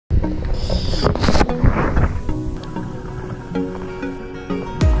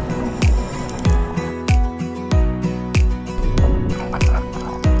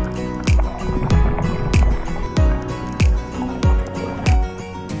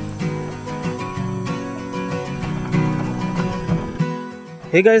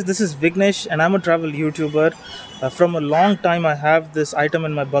Hey guys, this is Vignesh and I'm a travel YouTuber. From a long time I have this item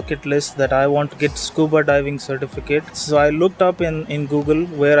in my bucket list that I want to get scuba diving certificate. So I looked up in Google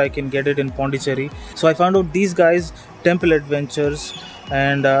where I can get it in Pondicherry. So I found out these guys, Temple Adventures,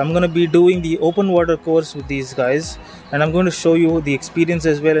 and I'm going to be doing the open water course with these guys, and I'm going to show you the experience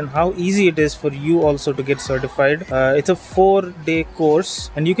as well and how easy it is for you also to get certified. It's a 4-day course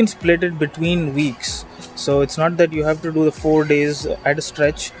and you can split it between weeks. So it's not that you have to do the 4 days at a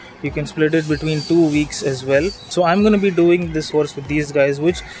stretch. You can split it between 2 weeks as well. So I'm going to be doing this course with these guys,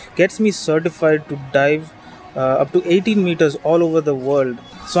 which gets me certified to dive up to 18 meters all over the world.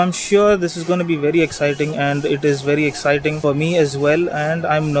 So I'm sure this is going to be very exciting, and it is very exciting for me as well, and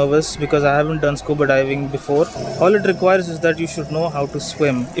I'm nervous because I haven't done scuba diving before. All it requires is that you should know how to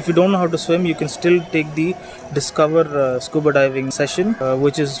swim. If you don't know how to swim, you can still take the Discover scuba diving session,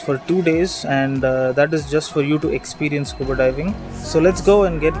 which is for 2 days, and that is just for you to experience scuba diving. So let's go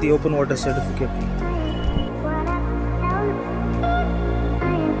and get the open water certificate.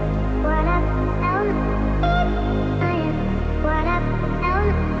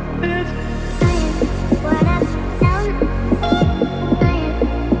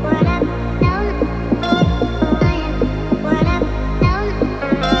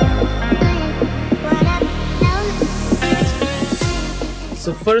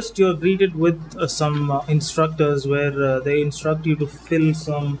 So first you're greeted with some instructors where they instruct you to fill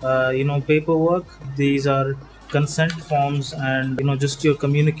some paperwork. These are consent forms and just your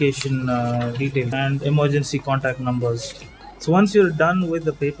communication details and emergency contact numbers. So once you're done with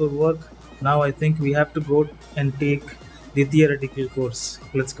the paperwork, now I think we have to go and take the theoretical course.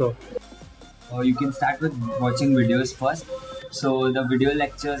 Let's go. You can start with watching videos first. So the video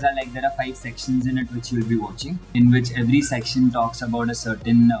lectures are like, there are 5 sections in it which you will be watching, in which every section talks about a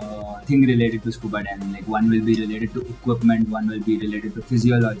certain thing related to scuba diving. Like one will be related to equipment, one will be related to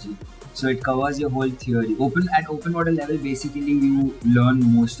physiology. So it covers your whole theory. At open water level, basically you learn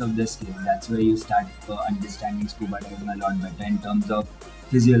most of the skills. That's where you start understanding scuba diving a lot better in terms of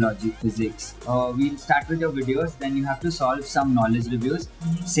physiology, physics. We'll start with your videos, then you have to solve some knowledge reviews.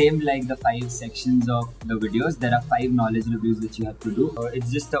 Same like the 5 sections of the videos, there are 5 knowledge reviews which you have to do.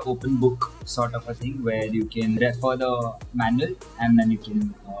 It's just an open book sort of a thing where you can refer the manual and then you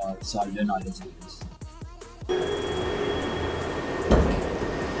can solve your knowledge reviews.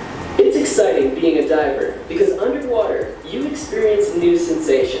 It's exciting being a diver because underwater you experience new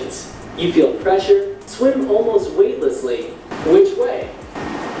sensations. You feel pressure, swim almost weightlessly. Which way?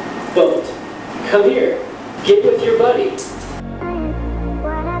 Boat. Come here. Get with your buddy.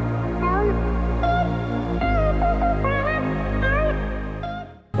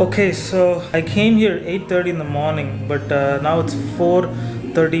 Okay, so I came here 8:30 in the morning, but now it's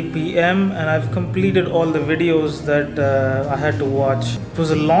 4:30 p.m. and I've completed all the videos that I had to watch. It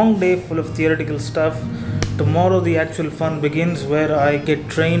was a long day full of theoretical stuff. Tomorrow the actual fun begins where I get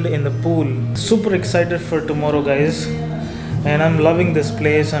trained in the pool. Super excited for tomorrow, guys. And I'm loving this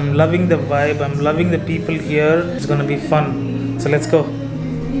place, I'm loving the vibe, I'm loving the people here. It's gonna be fun. So let's go.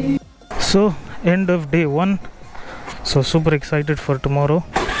 So end of day 1. So super excited for tomorrow.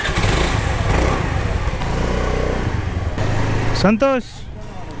 Santosh!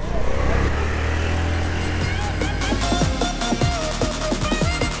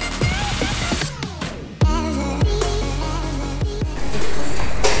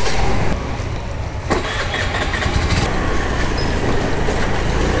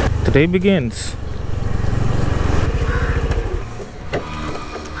 Today begins.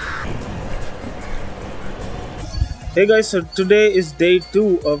 Hey guys, so today is day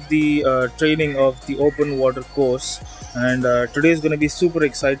 2 of the training of the open water course, and today is going to be super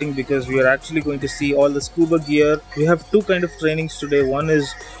exciting because we are actually going to see all the scuba gear. We have 2 kind of trainings today. One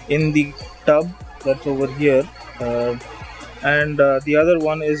is in the tub that's over here, and the other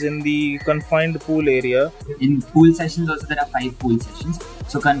one is in the confined pool area. In pool sessions also there are 5 pool sessions.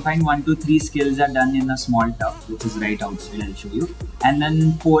 So confined 1 to 3 skills are done in a small tub, which is right outside, I'll show you. And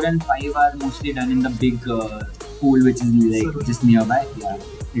then 4 and 5 are mostly done in the big pool, which is like just nearby. Yeah,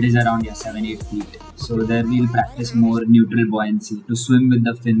 it is around 7-8 feet. So there we'll practice more neutral buoyancy to swim with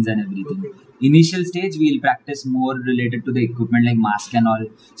the fins and everything. Initial stage we'll practice more related to the equipment like mask and all.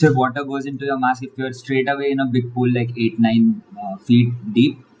 So if water goes into your mask, if you're straight away in a big pool like 8-9 feet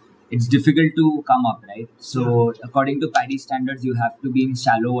deep, it's difficult to come up, right? So according to PADI standards, you have to be in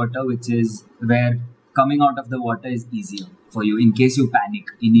shallow water, which is where coming out of the water is easier for you in case you panic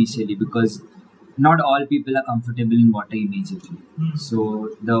initially, because not all people are comfortable in water immediately. So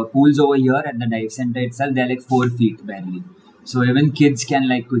the pools over here at the dive center itself, they're like 4 feet barely. So even kids can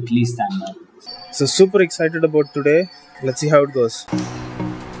like quickly stand up. So super excited about today. Let's see how it goes.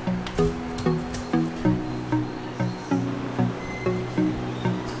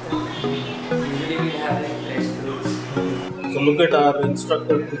 So look at our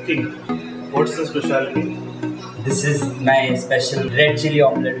instructor cooking. What's the specialty? This is my special red chili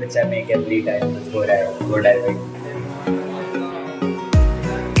omelette which I make every time before I go diving.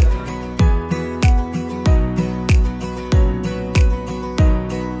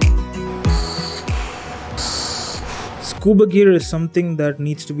 Scuba gear is something that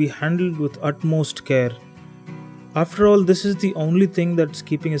needs to be handled with utmost care. After all, this is the only thing that's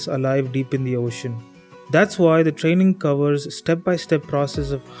keeping us alive deep in the ocean. That's why the training covers a step-by-step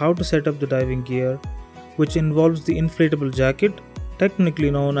process of how to set up the diving gear, which involves the inflatable jacket, technically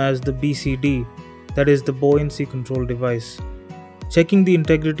known as the BCD, that is the buoyancy control device, checking the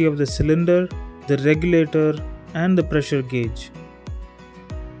integrity of the cylinder, the regulator, and the pressure gauge.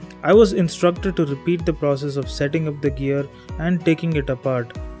 I was instructed to repeat the process of setting up the gear and taking it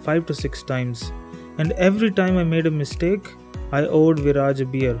apart 5 to 6 times, and every time I made a mistake, I owed Viraj a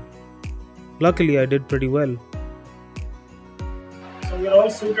beer. Luckily, I did pretty well. So we're all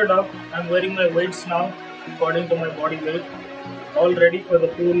suited up. I'm wearing my weights now according to my body weight. All ready for the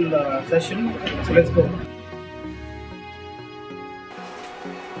pool session. So let's go.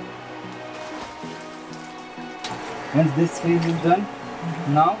 Once this phase is done,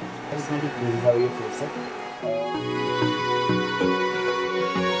 now this is how you face it.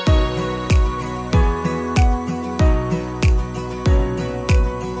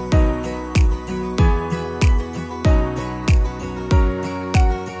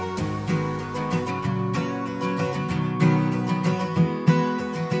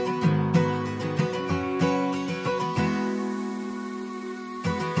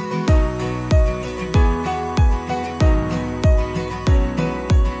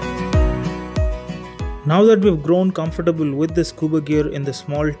 Now that we've grown comfortable with the scuba gear in the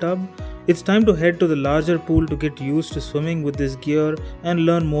small tub, it's time to head to the larger pool to get used to swimming with this gear and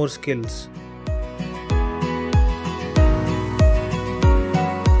learn more skills.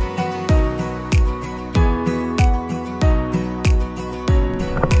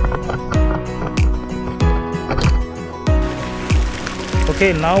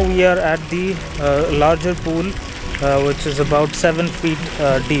 Okay, now we are at the larger pool, which is about 7 feet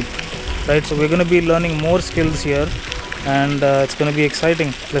deep. Right, so we're going to be learning more skills here, and it's going to be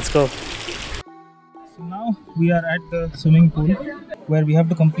exciting. Let's go. So now we are at the swimming pool where we have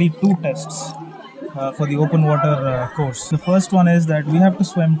to complete 2 tests for the open water course. The first one is that we have to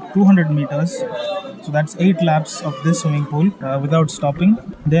swim 200 meters, so that's 8 laps of this swimming pool without stopping.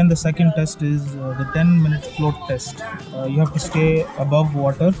 Then the second test is the 10-minute float test. You have to stay above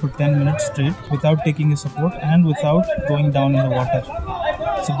water for 10 minutes straight without taking a support and without going down in the water.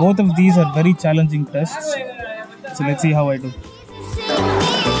 So both of these are very challenging tests. So let's see how I do.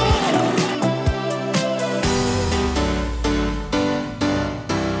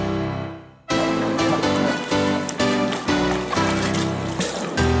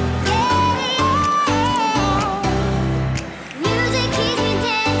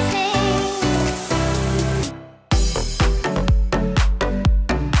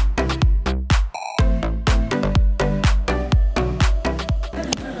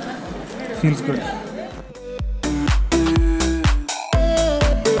 Feels good.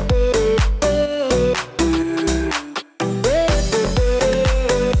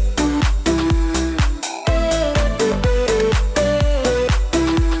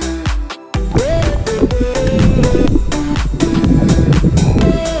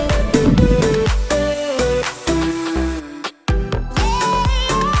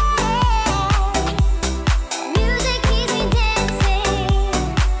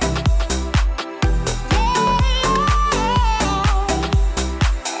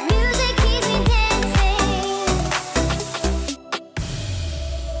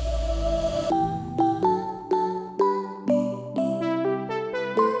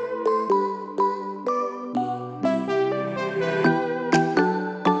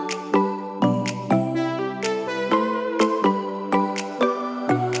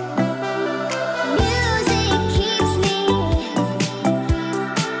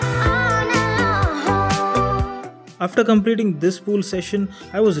 After completing this pool session,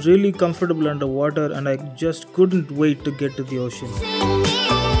 I was really comfortable underwater and I just couldn't wait to get to the ocean.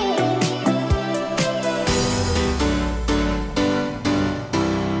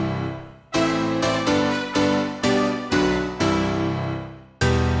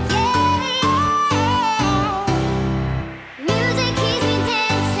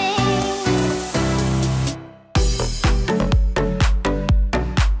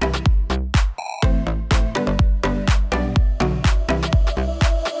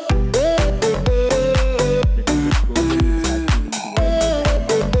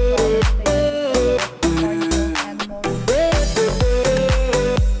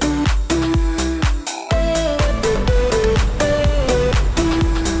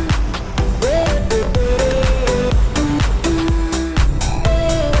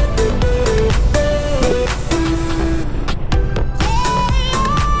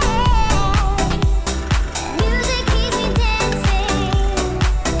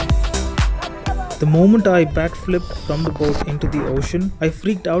 The moment I backflipped from the boat into the ocean, I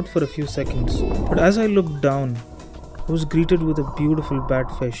freaked out for a few seconds. But as I looked down, I was greeted with a beautiful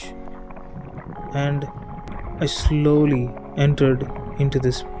batfish, and I slowly entered into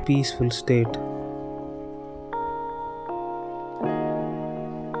this peaceful state.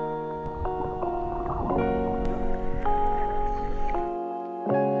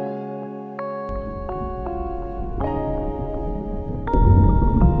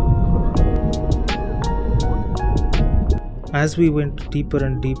 As we went deeper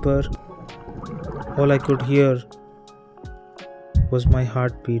and deeper, all I could hear was my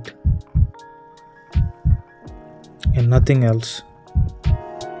heartbeat and nothing else.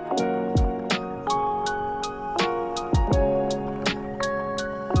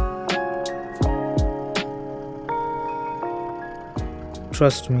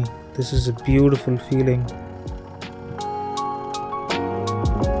 Trust me, this is a beautiful feeling.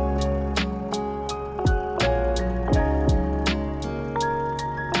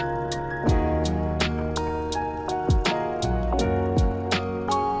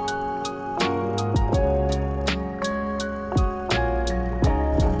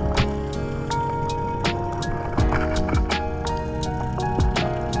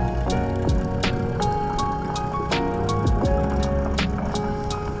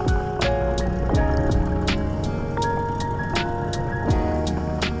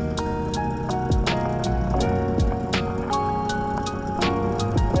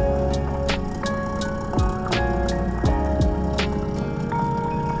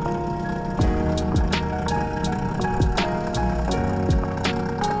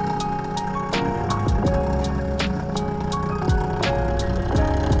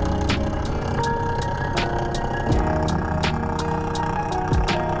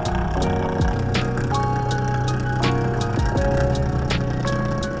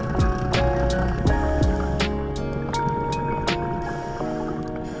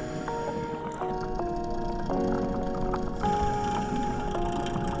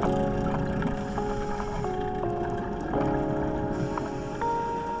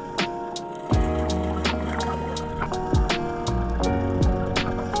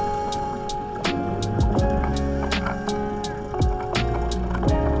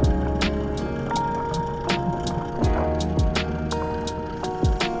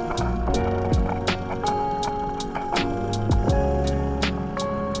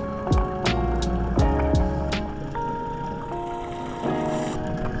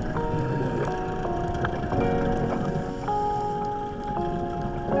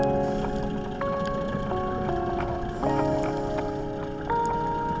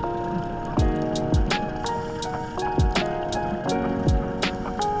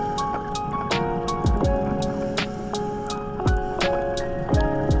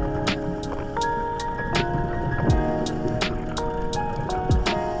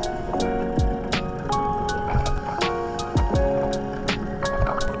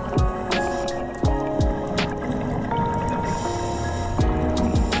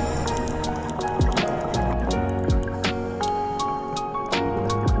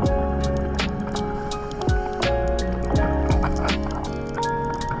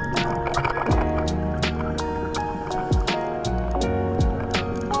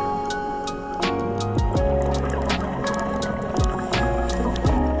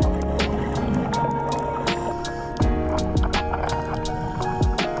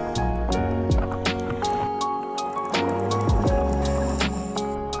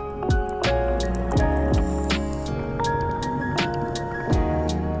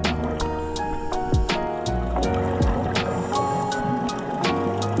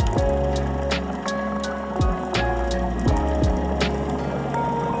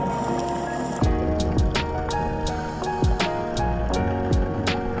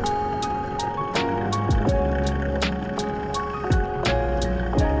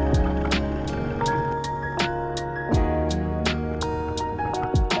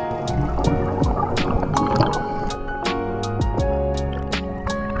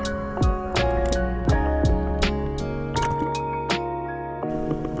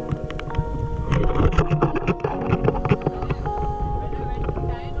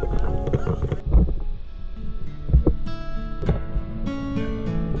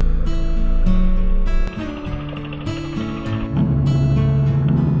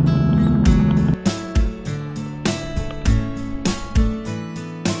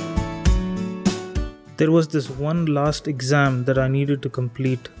 There was this one last exam that I needed to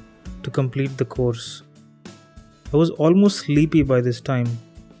complete the course. I was almost sleepy by this time,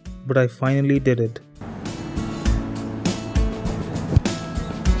 but I finally did it.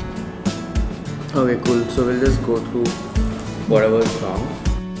 Okay, cool. So we'll just go through whatever is wrong.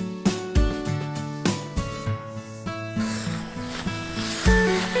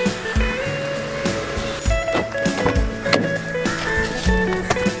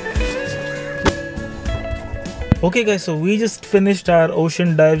 Okay guys, so we just finished our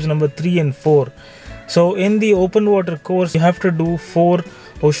ocean dives number 3 and 4. So in the open water course, you have to do 4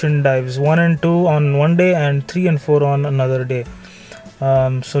 ocean dives, 1 and 2 on one day and 3 and 4 on another day.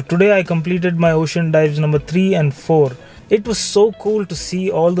 So today I completed my ocean dives number 3 and 4. It was so cool to see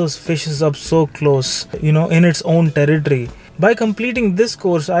all those fishes up so close, you know, in its own territory. By completing this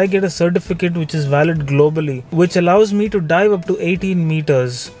course, I get a certificate which is valid globally, which allows me to dive up to 18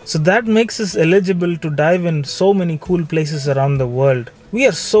 meters. So that makes us eligible to dive in so many cool places around the world. We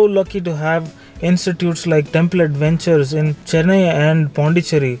are so lucky to have institutes like Temple Adventures in Chennai and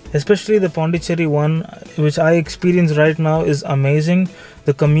Pondicherry. Especially the Pondicherry one, which I experience right now, is amazing.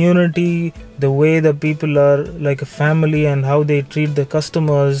 The community, the way the people are like a family and how they treat the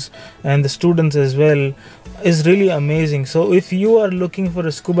customers and the students as well is really amazing. So if you are looking for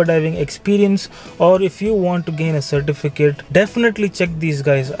a scuba diving experience or if you want to gain a certificate, definitely check these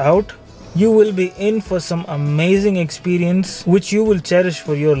guys out. You will be in for some amazing experience which you will cherish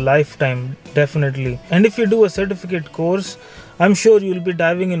for your lifetime, definitely. And if you do a certificate course, I'm sure you'll be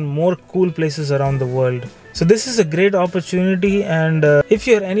diving in more cool places around the world. So this is a great opportunity, and if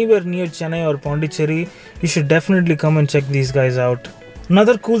you're anywhere near Chennai or Pondicherry, you should definitely come and check these guys out.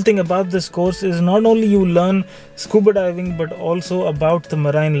 Another cool thing about this course is not only you learn scuba diving but also about the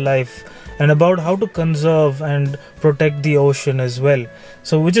marine life and about how to conserve and protect the ocean as well.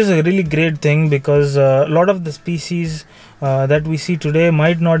 So which is a really great thing, because a lot of the species that we see today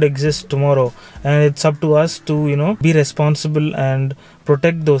might not exist tomorrow, and it's up to us to, you know, be responsible and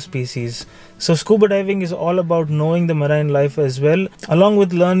protect those species. So scuba diving is all about knowing the marine life as well, along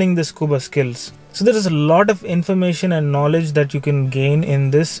with learning the scuba skills. So there is a lot of information and knowledge that you can gain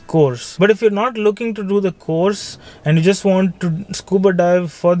in this course. But if you're not looking to do the course and you just want to scuba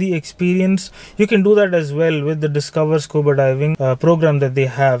dive for the experience, you can do that as well with the Discover Scuba Diving program that they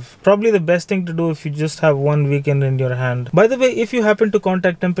have. Probably the best thing to do if you just have one weekend in your hand. By the way, if you happen to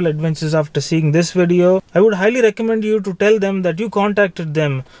contact Temple Adventures after seeing this video, I would highly recommend you to tell them that you contacted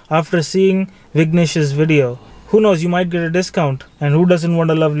them after seeing Vignesh's video. Who knows, you might get a discount, and who doesn't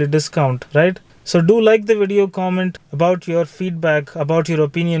want a lovely discount, right? So do like the video, comment about your feedback, about your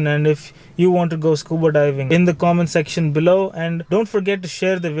opinion, and if you want to go scuba diving in the comment section below, and don't forget to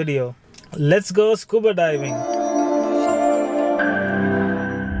share the video. Let's go scuba diving!